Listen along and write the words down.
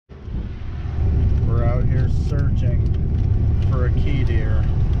here searching for a key deer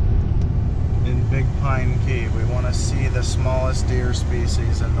in Big Pine Key. We want to see the smallest deer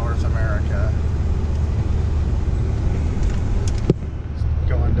species in North America.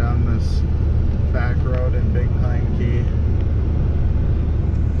 Going down this back road in Big Pine Key.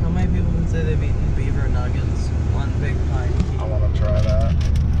 How many people can say they've eaten beaver nuggets on Big Pine Key? I want to try that.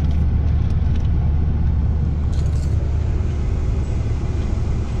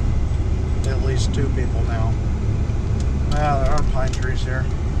 At least 2 people now. Yeah, there are pine trees here.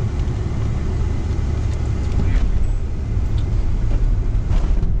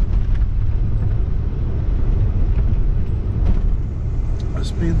 The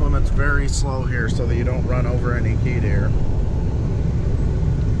speed limit's very slow here so that you don't run over any key deer.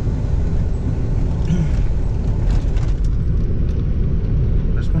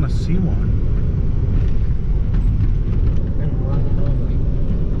 I just want to see one. And run them over.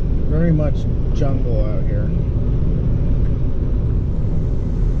 Very much jungle out here.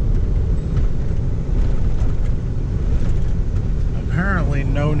 Apparently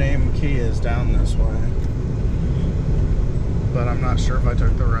No Name Key is down this way, but I'm not sure if I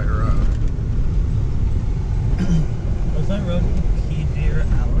took the right road. Was that road Key Deer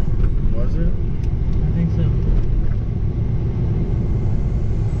Alley? Was it? I think so.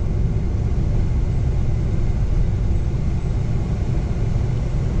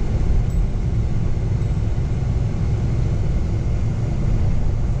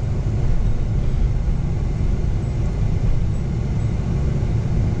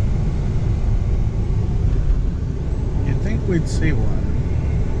 You'd think we'd see one.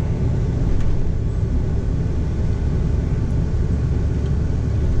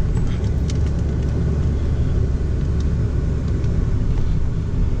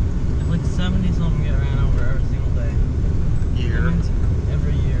 It's like 70 something get ran over every single day. Year. That means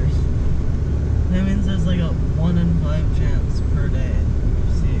every year. That means there's like a 1 in 5 chance per day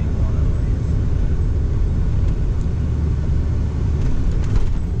of seeing one at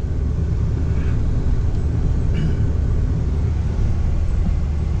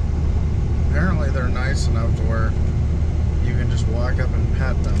Apparently they're nice enough to where you can just walk up and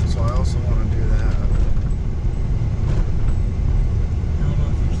pet them, so I also want to do that. I don't know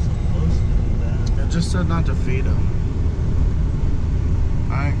if you're supposed to do that. It just said not to feed them.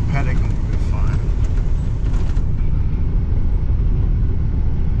 I think petting them would be fine.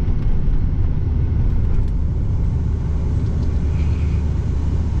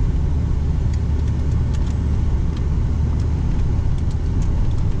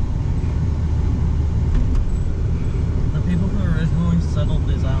 The people who originally settled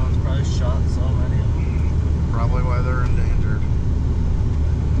these islands probably shot so many of them. Probably why they're endangered.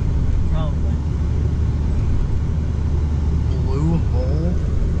 Probably. Blue Hole?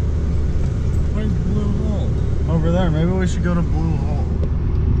 Where's Blue Hole? Over there. Maybe we should go to Blue Hole.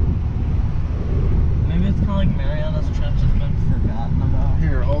 Maybe it's kind of like Mariana's Trench has been forgotten about.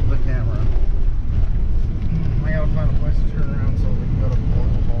 Here, hold the camera. I gotta find a place to turn around so we can go to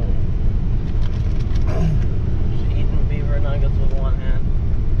Blue Hole. She's eating beaver nuggets with one hand.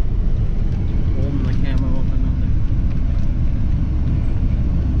 Holding the camera with another.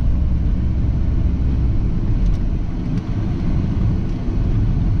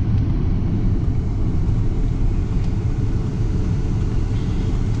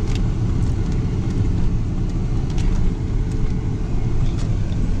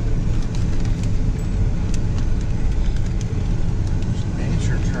 There's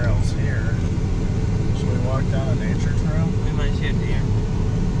nature trails here. Should we walk down a nature trail? We might see a deer.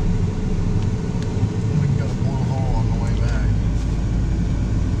 We can go to Blue Hole on the way back.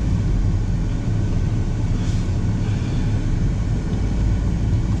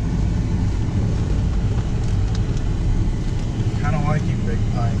 Kind of liking Big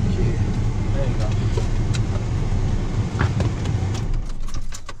Pine Key. There you go.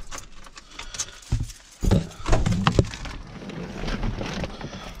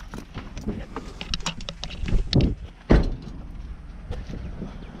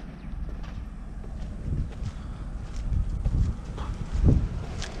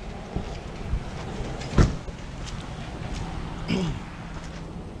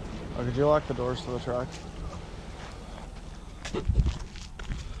 Oh, could you lock the doors to the truck?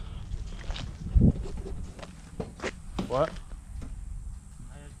 What?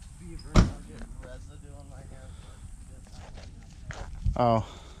 I had beaver nugget residue on my hair. Oh.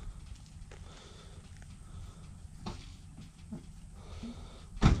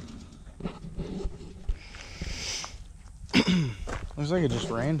 Looks like it just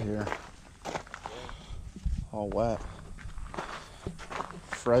rained here. All wet.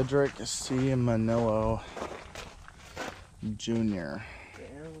 Frederick C. Manillo Jr.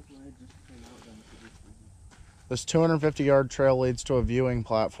 This 250-yard trail leads to a viewing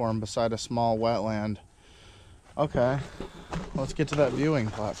platform beside a small wetland. Okay, let's get to that viewing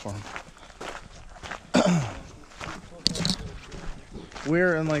platform.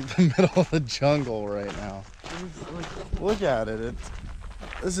 We're in like the middle of the jungle right now. Look at it.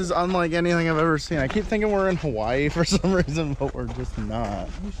 This is unlike anything I've ever seen. I keep thinking we're in Hawaii for some reason, but we're just not.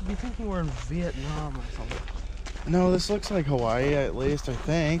 You should be thinking we're in Vietnam or something. No, this looks like Hawaii, at least I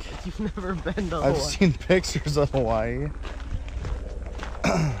think. You've never been to Hawaii. I've seen pictures of Hawaii.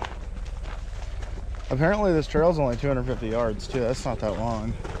 Apparently this trail's only 250 yards too. That's not that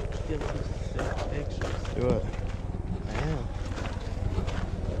long. Give some sick pictures. Do it. I am.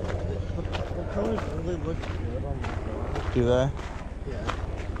 The colors really look good on my phone. Do they? Yeah.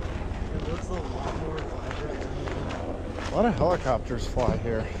 It looks a lot more vibrant than A lot of helicopters fly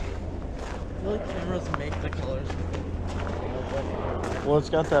here. I feel like cameras make the colors. Well, it's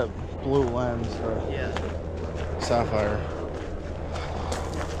got that blue lens or Yeah. sapphire.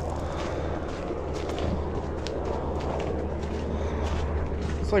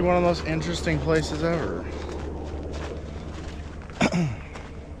 It's like one of the most interesting places ever.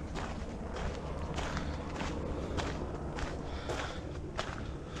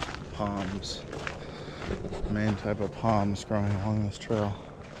 Palms. Main type of palms growing along this trail.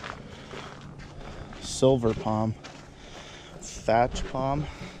 Silver palm. Thatch palm.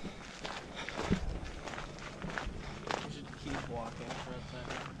 You should keep walking for a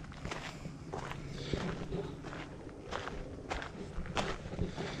second.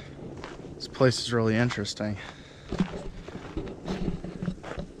 This place is really interesting.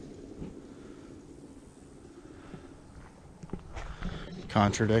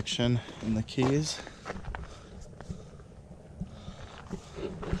 Contradiction in the keys.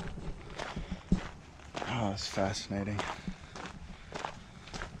 Oh, that's fascinating.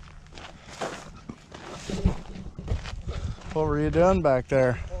 What were you doing back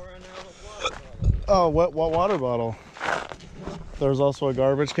there? Pouring out a water bottle. Oh, what water bottle? There's also a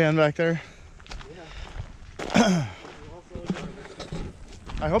garbage can back there. Yeah.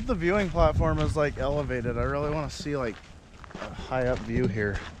 I hope the viewing platform is like elevated. I really want to see like a high up view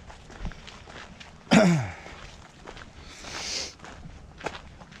here.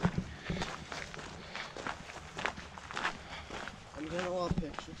 I'm getting a lot of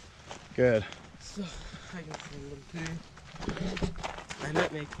pictures. Good. So I can send them to you. I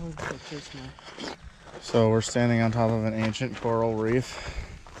didn't make one pictures now. So we're standing on top of an ancient coral reef.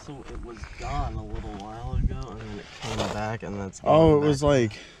 So it was gone a little while ago and then it came back and that's Oh, it back. was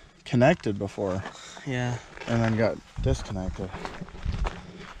like connected before Yeah. and then got disconnected.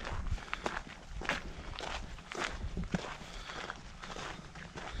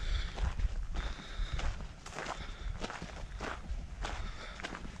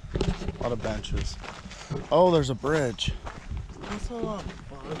 A lot of benches. Oh, there's a bridge. That's a lot of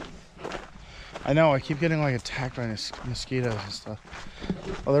fun. I know, I keep getting like attacked by mosquitoes and stuff.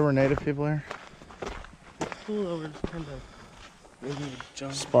 Oh, there were native people here? It's cool though, we're just kind of maybe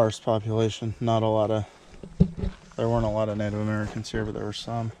jump. Sparse population, not a lot of, there weren't a lot of Native Americans here, but there were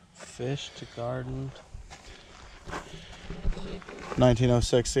some. Fish to garden.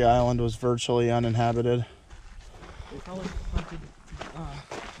 1906, the island was virtually uninhabited. They probably hunted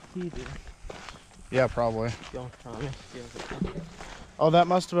he did. Yeah, probably. Don't tell me. Oh, that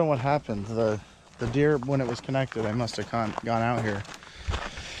must have been what happened. The deer, when it was connected, they must have gone out here.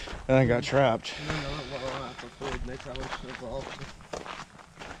 And then got trapped. And then they went well after food and they probably should have evolved.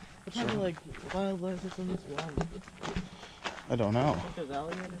 What kind of like wildlife is in this water? I don't know. Think there's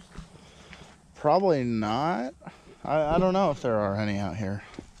alligators? Probably not. I don't know if there are any out here.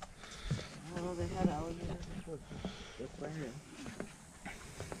 I don't know, they had alligators before the aquarium.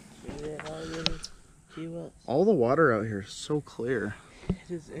 Maybe they have alligators. Key West. All the water out here is so clear. It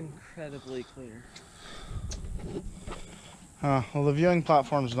is incredibly clear. Well, the viewing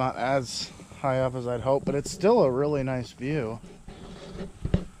platform's not as high up as I'd hope, but it's still a really nice view.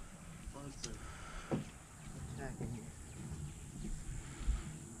 Bugs are attacking you.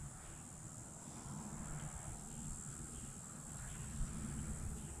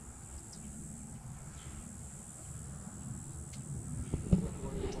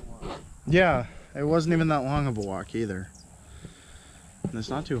 Yeah, it wasn't even that long of a walk either. And it's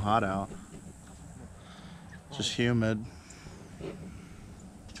not too hot out. Just humid.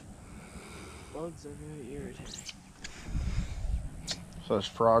 Bugs are very irritating. So there's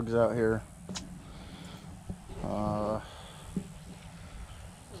frogs out here.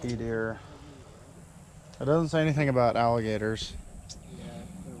 Key deer. It doesn't say anything about alligators. Yeah.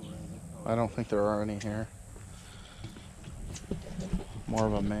 I don't think there are any here. More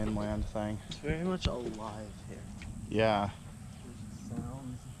of a mainland thing. It's very much alive here. Yeah. There's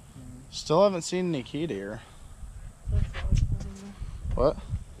sounds and Still haven't seen any key deer. things. What?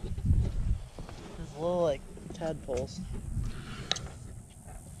 There's little like tadpoles.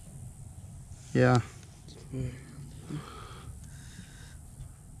 Yeah.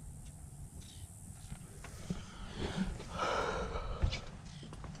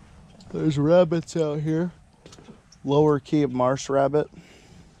 There's rabbits out here. Lower key marsh rabbit.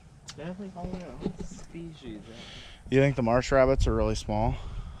 Definitely calling out species. You think the marsh rabbits are really small?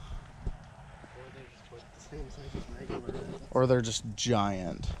 Or they're just like the same size as regular rabbits. Or they're just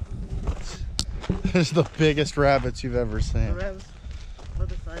giant? There's the biggest rabbits you've ever The seen. rabbits are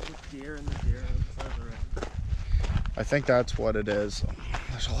the size of deer and the deer are the size of rabbits. I think that's what it is.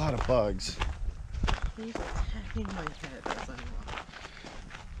 There's a lot of bugs. He's attacking my head as I walk.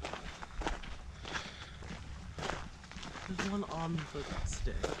 There's one on the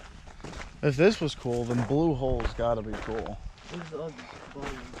stick. If this was cool, then Blue Hole's gotta be cool. There's a bug.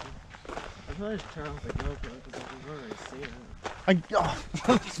 I probably should turn off the GoPro because I've already seen it.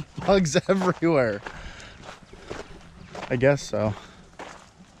 There's bugs everywhere. I guess so.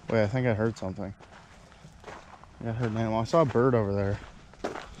 Wait, I think I heard something. I heard an animal. I saw a bird over there.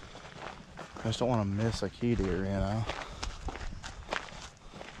 I just don't want to miss a key deer, you know?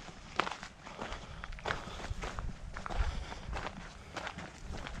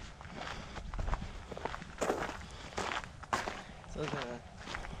 So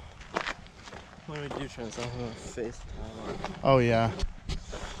when we do trans, I'll have a FaceTime Oh, yeah.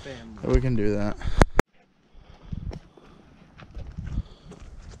 family. We can do that.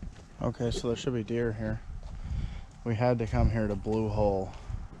 Okay, so there should be deer here. We had to come here to Blue Hole.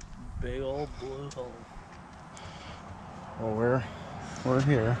 Big old blue hole. Well, we're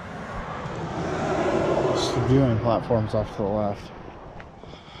here. There's the viewing platforms off to the left.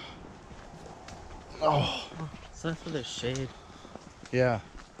 Oh, Is that for the shade? yeah.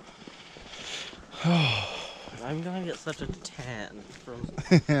 I'm gonna get such a tan from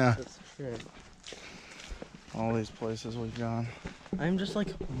Yeah. this trip. All these places we've gone. I'm just like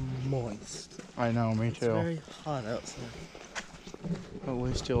moist. I know, me It's too. very hot outside. At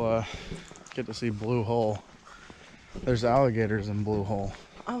least you'll get to see Blue Hole. There's alligators in Blue Hole.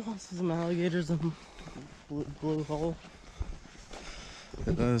 I want to see some alligators in blue hole.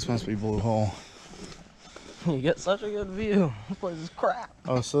 This must be Blue Hole. You get such a good view. This place is crap.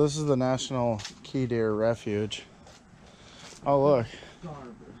 Oh, so this is the National Key Deer Refuge. Oh, look,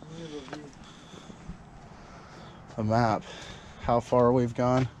 a map. How far we've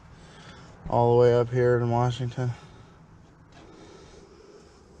gone. All the way up here in Washington.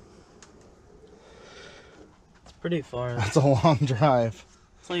 It's pretty far. That's a long drive.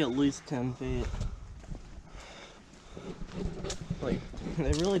 It's like at least 10 feet. Like,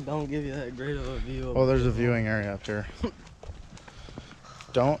 they really don't give you that great of a view. Of Oh, there's a viewing area up here.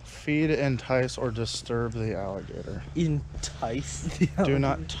 Don't feed, entice, or disturb the alligator. Entice the alligator. Do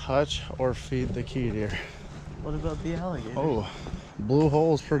not touch or feed the key deer. What about the alligator? Oh, Blue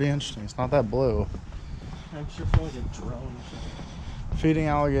Hole is pretty interesting. It's not that blue. I'm sure for like a drone. Feeding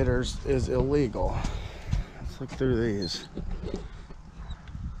alligators is illegal. Let's look through these.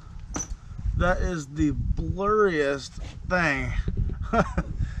 That is the blurriest thing.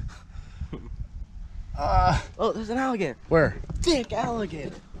 Oh, there's an alligator. Where? Thick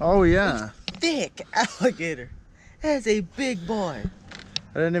alligator. Oh, yeah. Thick alligator. That's a big boy.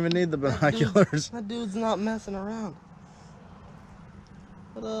 I didn't even need the binoculars. That dude's not messing around.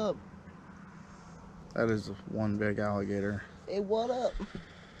 What up? That is one big alligator. Hey, what up?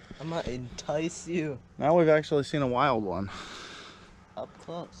 I might entice you Now we've actually seen a wild one. up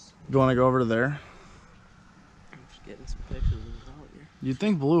close. You want to go over to there? I'm just getting some pictures of this alligator. You'd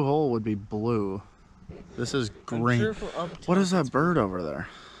think Blue Hole would be blue. This is I'm green. sure for up What top is that it's- bird over there?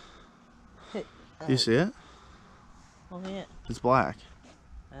 Hey, Do you see it? Oh yeah. It's black.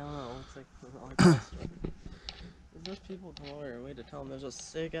 I don't know. It looks like this. There's just people come over and wait to tell them there's a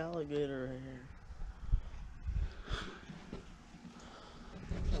sick alligator right here.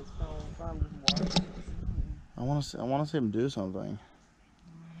 It's I'm just watching. I want to see him do something.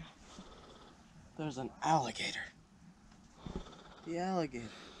 There's an alligator. The alligator.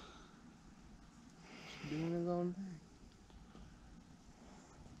 Doing his own thing.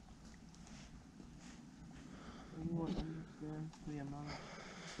 You won't understand the amount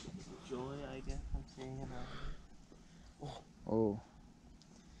of joy I get from seeing an alligator. Oh.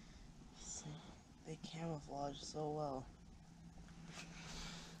 See, they camouflage so well.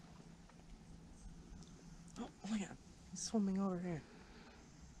 Oh, look at him. He's swimming over here.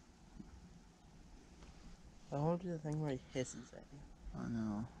 I won't do the thing where he hisses at you. I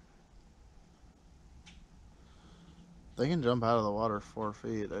know. They can jump out of the water 4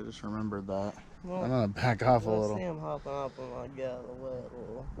 feet. I just remembered that. Well, I'm gonna back off a I little. see him hopping up and like get out of the way a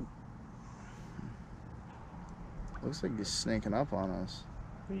little. Looks like he's sneaking up on us.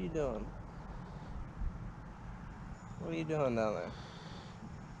 What are you doing? What are you doing down there?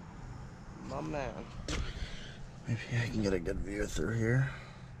 My man. Maybe I can get a good view through here.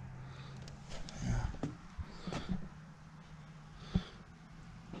 Yeah.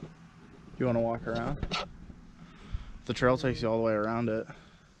 You want to walk around? The trail takes you all the way around it.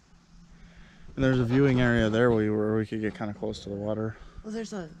 And there's a viewing area there where we could get kind of close to the water. Oh,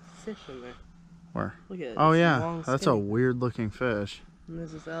 there's a fish in there. Where? Look at it. Oh It's yeah, long, that's a skinny. weird looking fish. And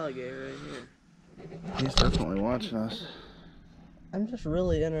there's this alligator right here. He's definitely watching us. I'm just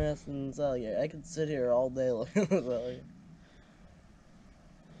really interested in this alligator. I could sit here all day looking at this alligator.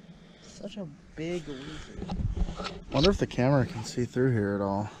 Such a big lizard. Wonder if the camera can see through here at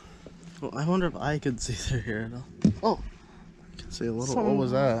all. Well, I wonder if I could see through here at all. Oh, I can see a little. something What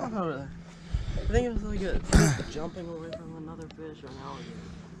was that? over there. I think it was like a fish jumping away from another fish or an alligator.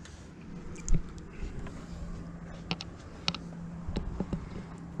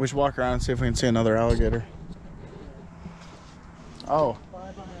 We should walk around and see if we can see another alligator. Oh, Bye-bye,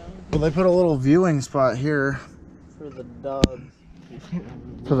 alligator. well, they put a little viewing spot here For the dogs.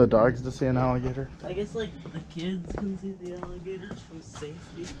 for the dogs to see an alligator. I guess like the kids can see the alligators from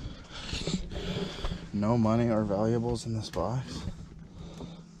safety. No money or valuables in this box.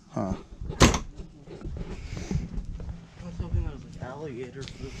 Huh. I was hoping there was like alligator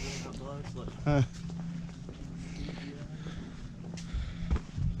food in that box. Like,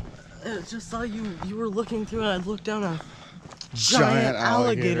 I just saw you were looking through and I looked down and a giant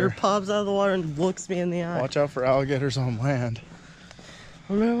alligator pops out of the water and looks me in the eye. Watch out for alligators on land.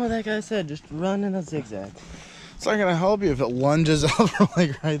 Remember what that guy said, just run in a zigzag. It's not gonna help you if it lunges out from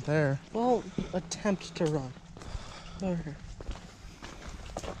like right there. Well, attempt to run. Over here.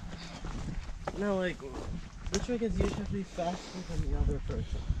 No, like, the trick is you should be faster than the other person.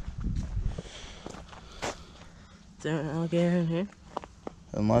 Is there an alligator in here?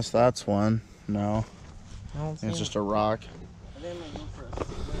 Unless that's one. No, I don't see it's him. just a rock. I think I'm going for a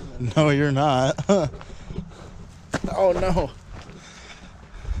swim. No, you're not. Oh no.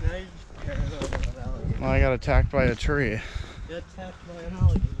 Now you're just paranoid about alligators. Well, I got attacked by a tree. Get attacked by an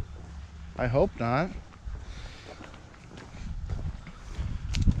alligator. I hope not.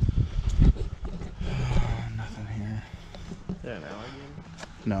 Nothing here. Is there an alligator?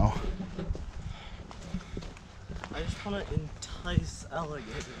 No. I just want to entice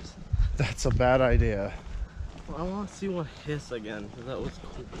alligators. That's a bad idea. Well, I want to see one hiss again, because that was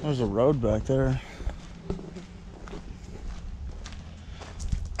cool. There's a road back there.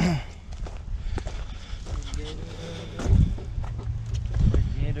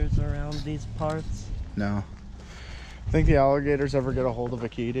 Gators around these parts? No. Think the alligators ever get a hold of a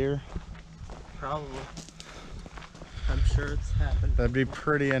key deer? Probably. I'm sure it's happened. That'd be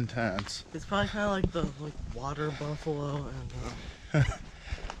pretty intense. It's probably kind of like the water buffalo and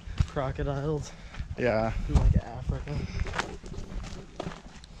crocodiles Yeah. in like Africa.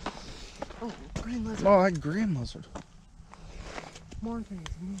 Oh, green lizard. Oh, that green lizard. More things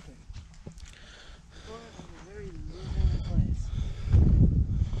moving. Florida's a very living place.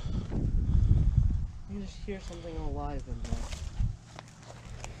 You can just hear something alive in there.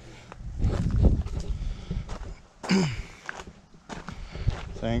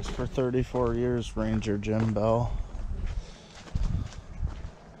 Thanks for 34 years, Ranger Jim Bell.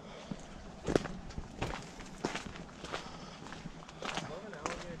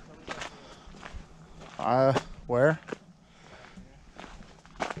 Where?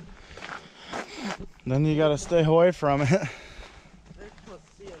 Then you gotta stay away from it. They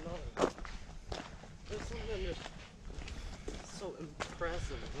must see another. There's something just so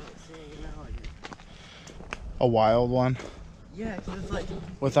impressive about seeing an alligator. A wild one Yeah, 'cause it's like,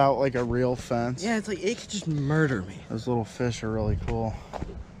 without like a real fence. yeah, it's like it could just murder me. Those little fish are really cool.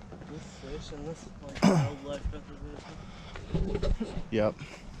 This fish and this like wildlife preservation. Yep.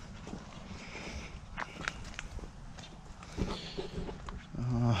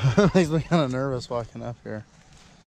 Makes me kind of nervous walking up here.